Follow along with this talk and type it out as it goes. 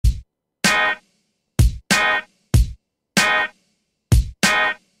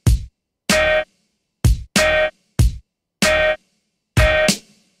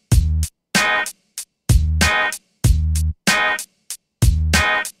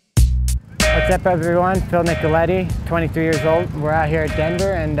What's up, everyone? Phil Nicoletti, 23 years old. We're out here at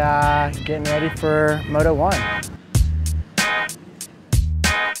Denver and getting ready for Moto 1.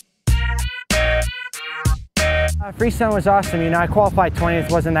 Freestone was awesome. You know, I qualified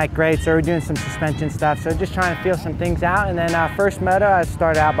 20th, wasn't that great, so we're doing some suspension stuff. So just trying to feel some things out. And then first moto, I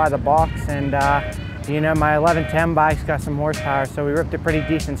started out by the box, and you know, my 1110 bike's got some horsepower, so we ripped a pretty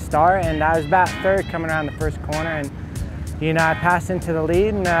decent start. And I was about third coming around the first corner, and you know, I passed into the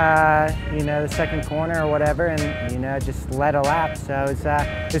lead and, you know, the second corner or whatever, and, you know, just led a lap. So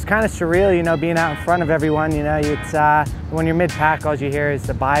it's kind of surreal, you know, being out in front of everyone. You know, it's, when you're mid-pack, all you hear is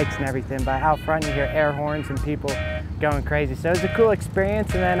the bikes and everything, but out front you hear air horns and people going crazy. So it was a cool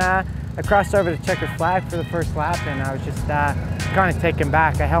experience. And then I crossed over the checkered flag for the first lap, and I was just kind of taken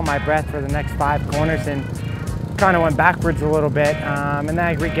back. I held my breath for the next 5 corners and kind of went backwards a little bit, and then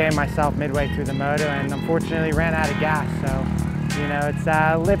I regained myself midway through the moto and unfortunately ran out of gas. So, you know, it's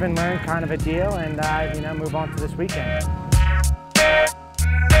live and learn kind of a deal, and you know, move on to this weekend.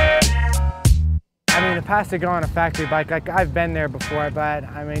 I mean, the past to go on a factory bike, like I've been there before, but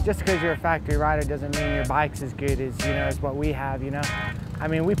I mean, just because you're a factory rider doesn't mean your bike's as good as, you know, as what we have, you know. I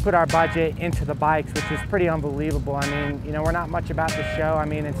mean, we put our budget into the bikes, which is pretty unbelievable. I mean, you know, we're not much about the show. I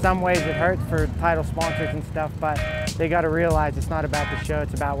mean, in some ways it hurts for title sponsors and stuff, but they got to realize it's not about the show,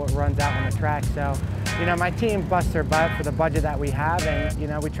 it's about what runs out on the track. So, you know, my team busts their butt for the budget that we have, and, you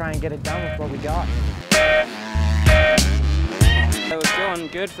know, we try and get it done with what we got. It was going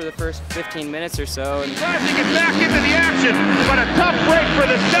good for the first 15 minutes or so. And tries to get back into the action, but a tough break for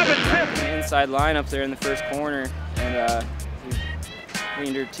the 7th. Inside line up there in the first corner, and he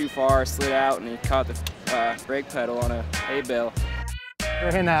leaned her too far, slid out, and he caught the brake pedal on a hay bale.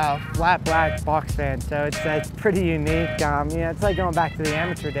 We're in a flat black box fan, so it's pretty unique. You know, it's like going back to the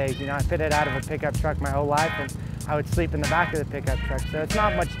amateur days. You know, I fitted out of a pickup truck my whole life, and I would sleep in the back of the pickup truck. So it's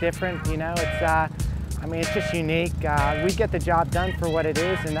not much different. You know, it's I mean, it's just unique. We get the job done for what it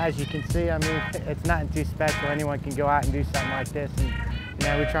is, and as you can see, I mean, it's nothing too special. Anyone can go out and do something like this, and you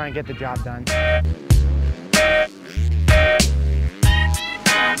know, we try and get the job done.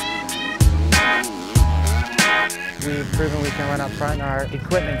 We've proven we can run up front, and our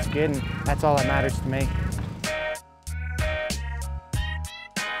equipment's good, and that's all that matters to me.